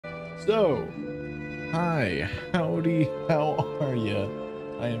So, hi, howdy, how are ya?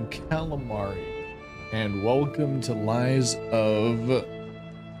 I am Cal Ehmari, and welcome to Lies of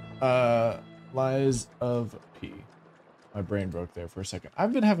P. My brain broke there for a second.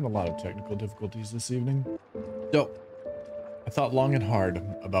 I've been having a lot of technical difficulties this evening. So, I thought long and hard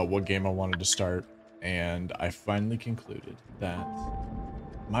about what game I wanted to start, and I finally concluded that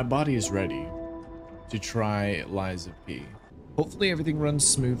my body is ready to try Lies of P. Hopefully everything runs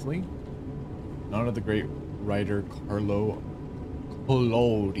smoothly. None of the great writer Carlo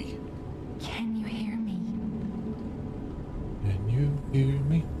Collodi. Can you hear me? Can you hear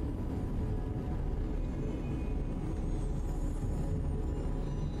me?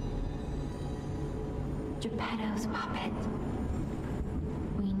 Geppetto's puppet.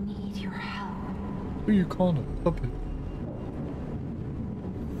 We need your help. Who are you calling a puppet?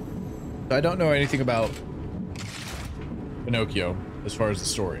 I don't know anything about Pinocchio as far as the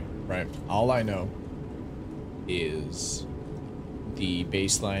story, right? All I know is the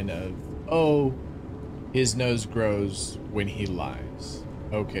baseline of, oh, his nose grows when he lies.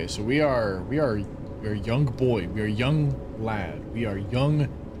 Okay, so we are a young boy, we are a young lad, we are young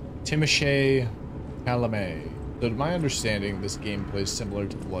Timothée Chalamet. So to my understanding, this game plays similar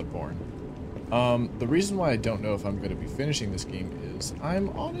to Bloodborne. The reason why I don't know if I'm going to be finishing this game is I'm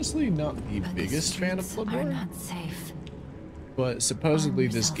honestly not the biggest fan of Bloodborne. Are not safe. But supposedly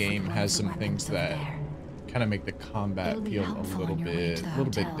this game has some things that kind of make the combat feel a little bit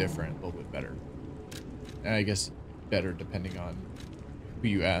different, a little bit better. And I guess better depending on who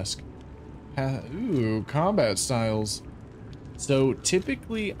you ask. Ooh, combat styles. So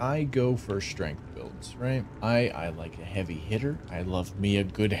typically I go for strength builds, right? I like a heavy hitter. I love me a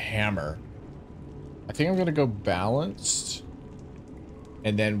good hammer. I think I'm gonna go balanced,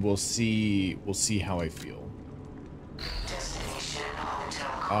 and then we'll see how I feel.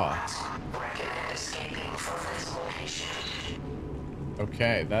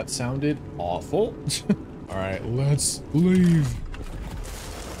 Okay, that sounded awful. All right, let's leave.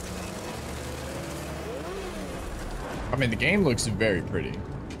 I mean, the game looks very pretty.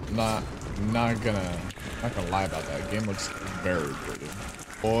 Not gonna lie about that. The game looks very pretty.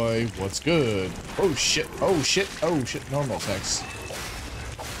 Boy, what's good? Oh shit! Oh shit! Oh shit! Normal attacks.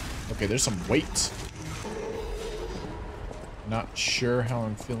 Okay, there's some weight. Not sure how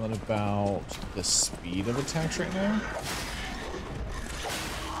I'm feeling about the speed of attacks right now.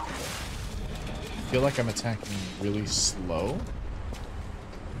 I feel like I'm attacking really slow.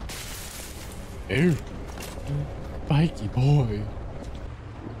 Ew. Spiky boy.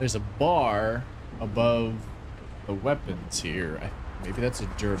 There's a bar above the weapons here. Maybe that's a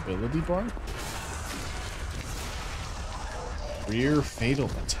durability bar? Rear fatal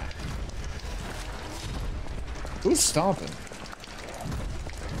attack. Who's stomping?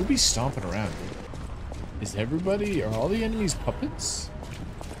 Who be stomping around? Is everybody, are all the enemies puppets?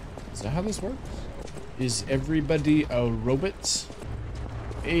 Is that how this works? Is everybody a robot?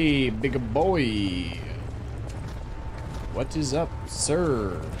 Hey, big boy. What is up,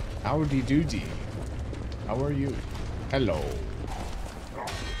 sir? Howdy doody. How are you? Hello.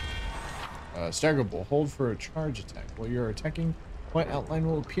 Staggerable. Hold for a charge attack. While you're attacking, what outline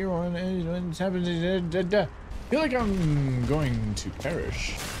will appear on it when it's happening? I feel like I'm going to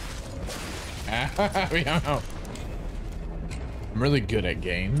perish. I'm really good at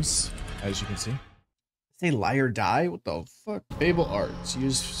games, as you can see. Say lie or die? What the fuck? Fable arts.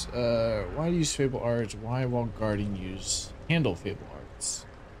 Use why use fable arts? Why while guarding handle fable arts?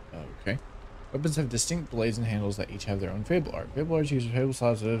 Okay. Weapons have distinct blades and handles that each have their own fable art. Fable arts use fable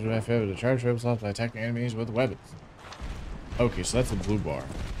slots to charge fable slots by attacking enemies with weapons. Okay, so that's the blue bar.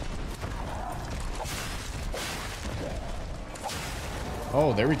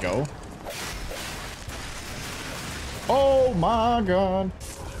 Oh, there we go. Oh my god.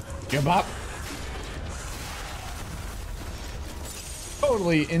 Give up.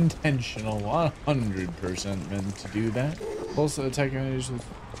 Totally intentional, 100% meant to do that. Also attack enemies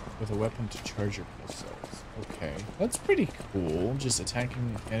with a weapon to charge your pistols. Okay, that's pretty cool. Just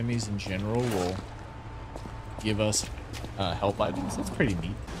attacking enemies in general will give us help items. That's pretty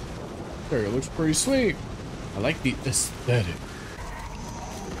neat. There, it looks pretty sweet. I like the aesthetic.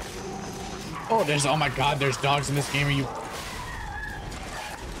 Oh, oh my god, there's dogs in this game. Are you?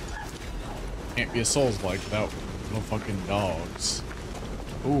 Can't be a Souls-like without no fucking dogs.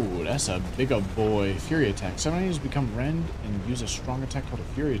 Ooh, that's a big old boy. Fury attack. Some enemies become rend and use a strong attack called a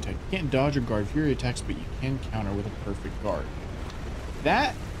fury attack. You can't dodge or guard fury attacks, but you can counter with a perfect guard.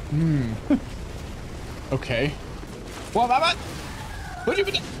 That? Okay. What? Would you?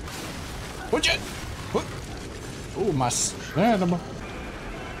 Would you? Oh, my stamina.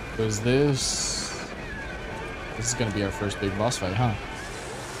 So is this is gonna be our first big boss fight, huh?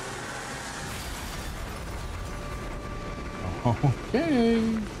 Okay.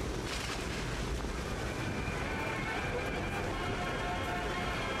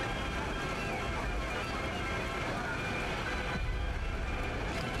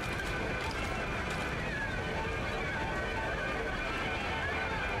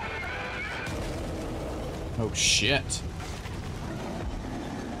 Oh shit.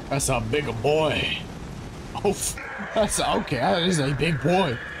 That's a bigger boy. Oh, that's okay. That is a big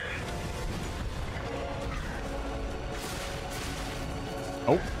boy.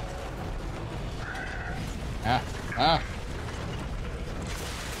 Oh. Ah.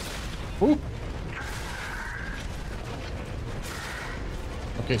 Ooh.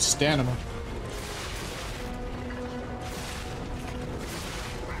 Okay, stamina.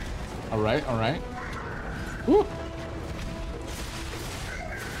 All right. Woo.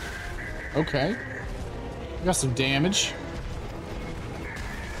 Okay. Got some damage.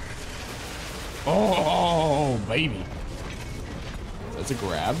 Oh, baby. That's a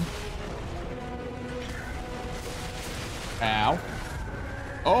grab. Ow.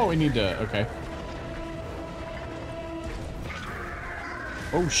 Oh, we need to, okay.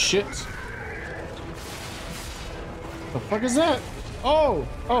 Oh, shit. The fuck is that? Oh,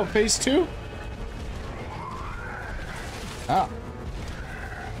 phase 2? Ow.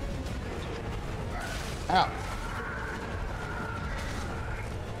 Ow.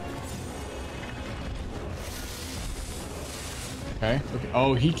 Okay.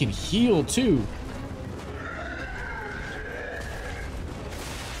 Oh, he can heal too.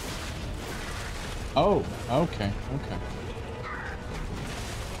 Oh, okay.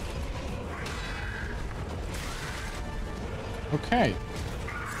 Okay.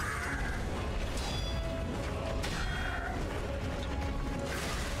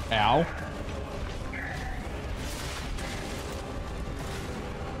 Ow.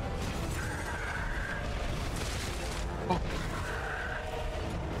 Oh.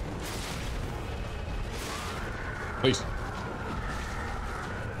 Please.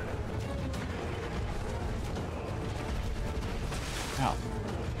 Ow.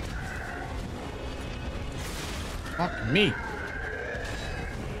 Fuck me.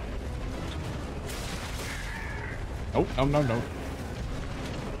 Oh, no.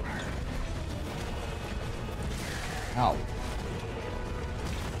 Ow.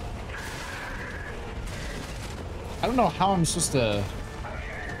 I don't know how I'm supposed to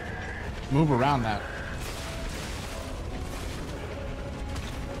move around that.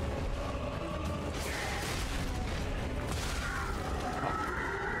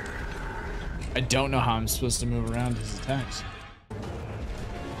 I don't know how I'm supposed to move around his attacks.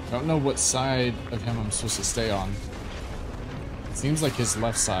 I don't know what side of him I'm supposed to stay on. It seems like his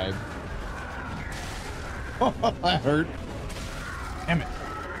left side. Oh, that hurt. Damn it.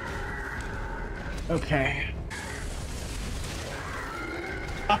 Okay.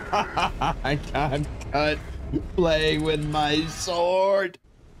 I got cut playing with my sword.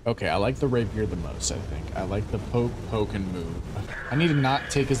 Okay, I like the rapier the most, I think. I like the poke, and move. I need to not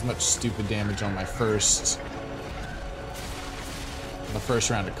take as much stupid damage on my first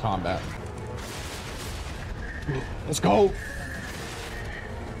round of combat. Let's go.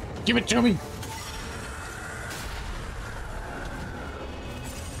 Give it to me.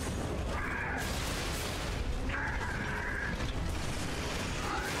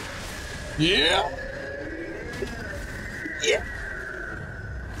 Yeah. Yeah.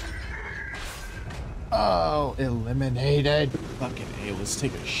 Oh, eliminated. Fucking A, let's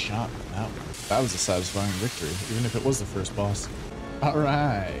take a shot on that one. That was a satisfying victory, even if it was the first boss. All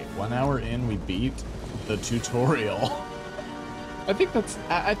right, 1 hour in, we beat the tutorial. I think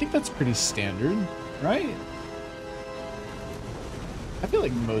that's pretty standard, right? I feel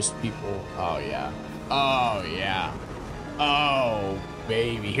like most people, oh yeah. Oh,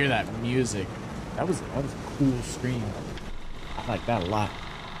 baby, hear that music. That was a cool scream. I like that a lot.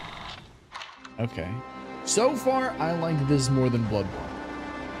 Okay. So far, I like this more than Bloodborne.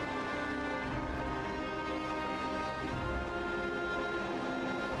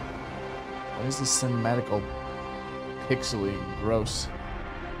 Why is this cinematic all pixely and gross?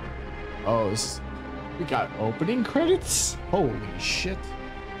 Oh, we got opening credits? Holy shit.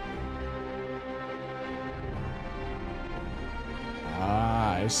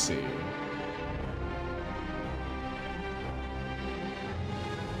 Ah, I see.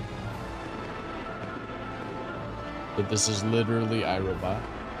 But this is literally iRobot.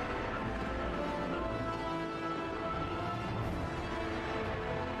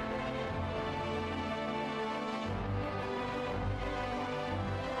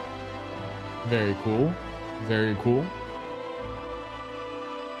 Very cool. Very cool.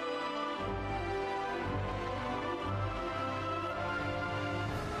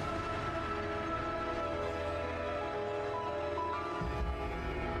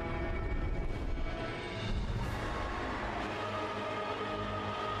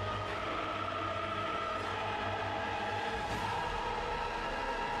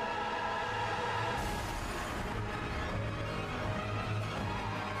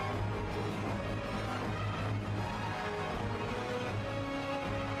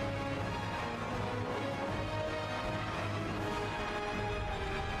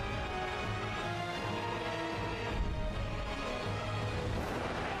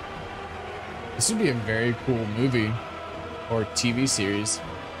 This would be a very cool movie or TV series.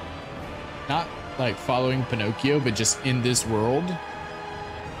 Not like following Pinocchio, but just in this world.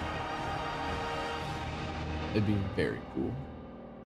 It'd be very cool.